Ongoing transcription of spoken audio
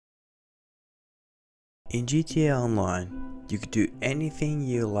In GTA Online, you could do anything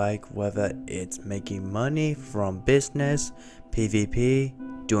you like, whether it's making money from business,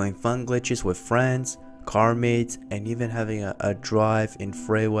 PvP, doing fun glitches with friends, car meets, and even having a drive in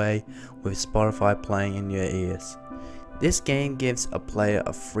freeway with Spotify playing in your ears. This game gives a player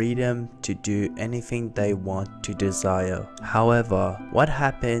a freedom to do anything they want to desire. However, what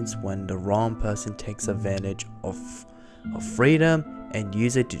happens when the wrong person takes advantage of freedom and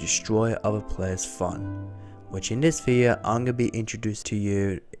use it to destroy other players' fun? Which in this video, I'm going to be introduced to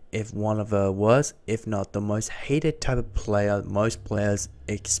you if one of the worst, if not the most hated type of player most players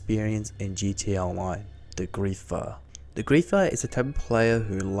experience in GTA Online, the Griefer. The Griefer is a type of player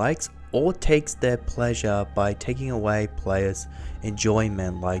who likes or takes their pleasure by taking away players'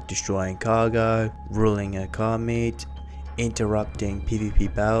 enjoyment, like destroying cargo, ruling a car meet, interrupting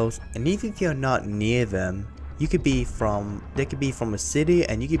PvP battles, and even if you're not near them, they could be from a city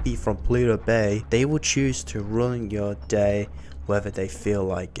and you could be from Pluto Bay, they will choose to ruin your day whether they feel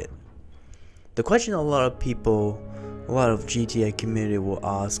like it. The question a lot of GTA community will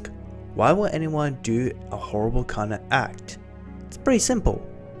ask, why would anyone do a horrible kind of act? It's pretty simple,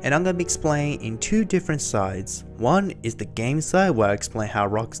 and I'm going to be explaining in two different sides. One is the game side, where I explain how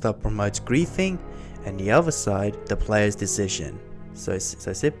Rockstar promotes griefing, and the other side, the player's decision. So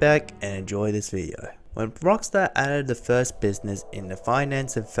sit back and enjoy this video. When Rockstar added the first business in the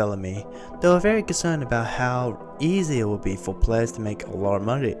finance and felony, they were very concerned about how easy it would be for players to make a lot of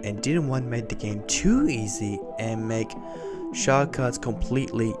money, and didn't want to make the game too easy and make shortcuts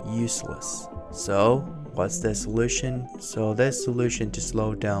completely useless. So what's their solution? So their solution to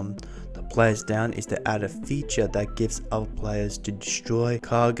slow down the players down is to add a feature that gives other players to destroy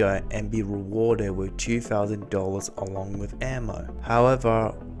cargo and be rewarded with $2,000 along with ammo.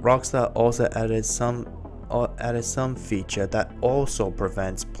 However, Rockstar also added some feature that also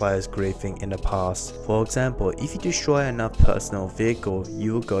prevents players griefing in the past. For example, if you destroy enough personal vehicle,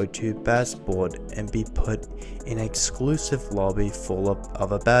 you will go to bad sport and be put in an exclusive lobby full of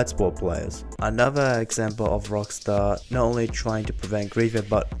other bad sport players. Another example of Rockstar not only trying to prevent griefing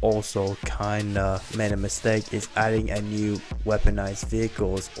but also kinda made a mistake is adding a new weaponized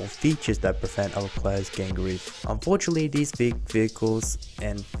vehicles or features that prevent other players getting griefed. Unfortunately, these vehicles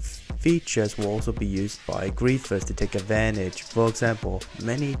and features will also be used by griefers to take advantage. For example,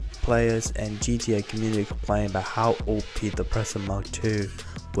 many players and GTA community complain about how OP the Presser Mark II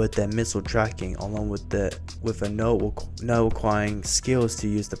with their missile tracking, along with no requiring skills to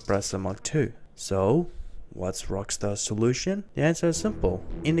use the Presser Mark II. So what's Rockstar's solution? The answer is simple.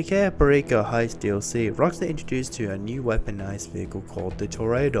 In the Cayo Perico Heist DLC, Rockstar introduced to a new weaponized vehicle called the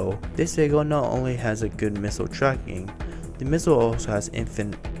Tornado. This vehicle not only has a good missile tracking, the missile also has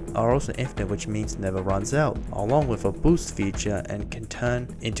infinite, which means never runs out, along with a boost feature and can turn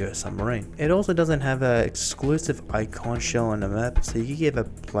into a submarine. It also doesn't have an exclusive icon shown on the map, so you can give a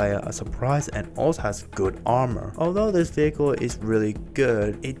player a surprise, and also has good armor. Although this vehicle is really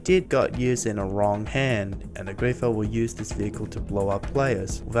good, it got used in a wrong hand, and the Griefer will use this vehicle to blow up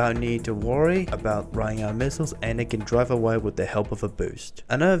players without need to worry about running out of missiles, and it can drive away with the help of a boost.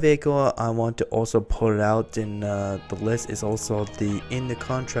 Another vehicle I want to also put out in the list is also in the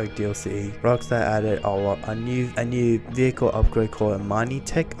contract DLC. Rockstar added a new vehicle upgrade called a Mining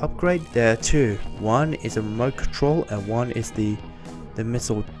Tech upgrade. There are two. One is a remote control and one is the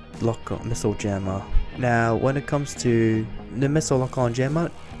missile jammer. Now, when it comes to the missile lock-on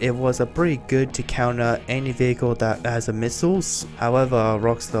jammer, it was pretty good to counter any vehicle that has a missiles. However,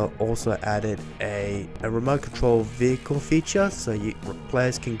 Rockstar also added a remote control vehicle feature, so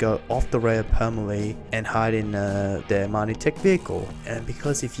players can go off the radar permanently and hide in their Mining Tech vehicle. And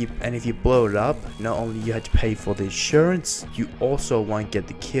because if you blow it up, not only you had to pay for the insurance, you also won't get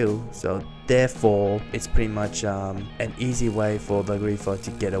the kill. So therefore, it's pretty much an easy way for the Griefer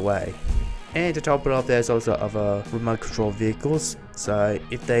to get away. And to top it off, there's also other remote control vehicles, so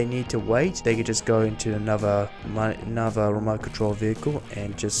if they need to wait, they can just go into another remote control vehicle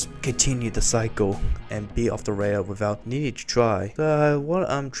and just continue the cycle and be off the radar without needing to try. So what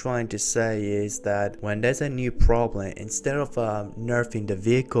I'm trying to say is that when there's a new problem, instead of nerfing the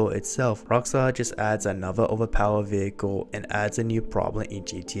vehicle itself, Rockstar just adds another overpowered vehicle and adds a new problem in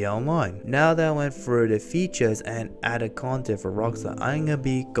GTA Online. Now that I went through the features and added content for Rockstar, I'm gonna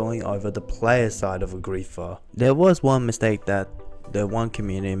be going over the player side of a Griefer. There was one mistake that the one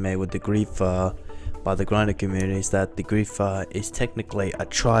community made with the Griefer by the grinder community, is that the Griefer is technically a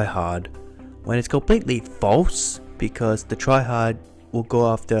tryhard, when it's completely false, because the tryhard will go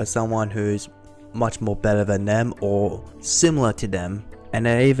after someone who's much more better than them or similar to them, and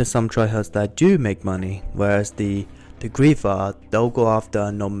there are even some tryhards that do make money, whereas the Griefer, they'll go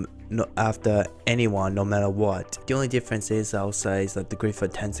after after anyone, no matter what. The only difference is, I'll say, is that the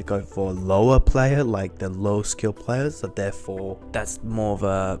griefer tends to go for lower player, like the low skill players. So therefore that's more of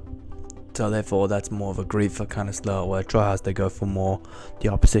a griefer kind of style, where tryhards they go for more the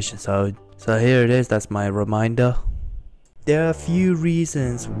opposition. So here it is, that's my reminder. There are a few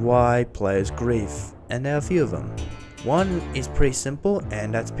reasons why players grief, and there are a few of them. One is pretty simple,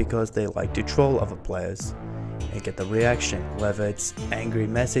 and that's because they like to troll other players and get the reaction, whether it's angry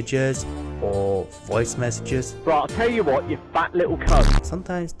messages or voice messages. Right, I'll tell you what, you fat little cunt.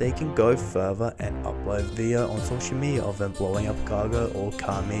 Sometimes they can go further and upload video on social media of them blowing up cargo or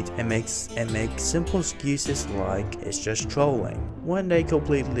car meet and make simple excuses like it's just trolling, when they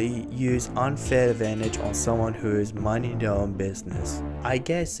completely use unfair advantage on someone who is minding their own business. I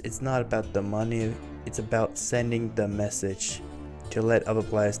guess it's not about the money, it's about sending the message to let other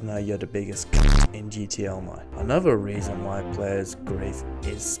players know you're the biggest in GTA Online. Another reason why players grief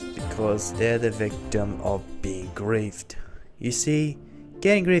is because they're the victim of being griefed. You see,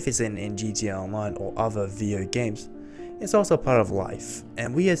 getting grief isn't in GTA Online or other video games. It's also part of life,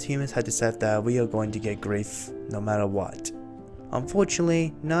 and we as humans had to accept that we are going to get grief no matter what.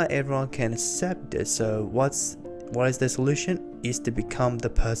 Unfortunately, not everyone can accept it, so what is the solution? Is to become the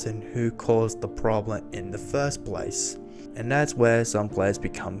person who caused the problem in the first place. And that's where some players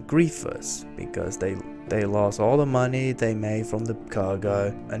become griefers, because they lost all the money they made from the cargo,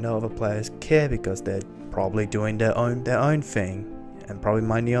 and no other players care because they're probably doing their own thing and probably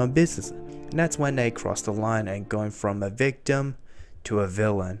minding their own business. And that's when they cross the line and going from a victim to a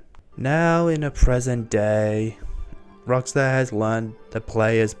villain. Now in the present day, Rockstar has learned the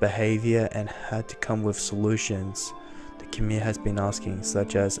players' behavior and had to come with solutions the community has been asking,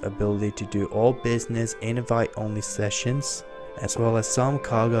 such as ability to do all business invite only sessions, as well as some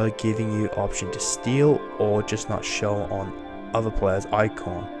cargo giving you option to steal or just not show on other players'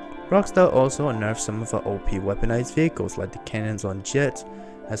 icon. Rockstar also nerfed some of the OP weaponized vehicles like the cannons on jets,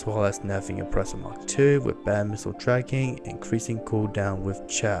 as well as nerfing Oppressor Mark II with bad missile tracking, increasing cooldown with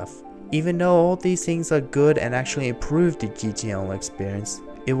chaff. Even though all these things are good and actually improve the GTA Online experience,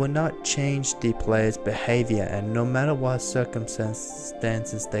 it will not change the player's behavior, and no matter what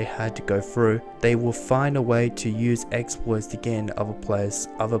circumstances they had to go through, they will find a way to use exploits to get in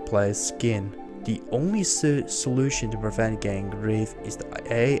other players' skin. The only solution to prevent getting grief is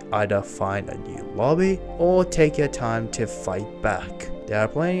to either find a new lobby or take your time to fight back. There are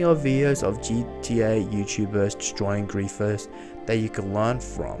plenty of videos of GTA YouTubers destroying griefers that you can learn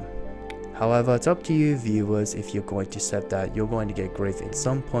from. However, it's up to you viewers if you're going to accept that you're going to get grief at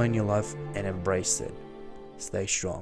some point in your life and embrace it. Stay strong.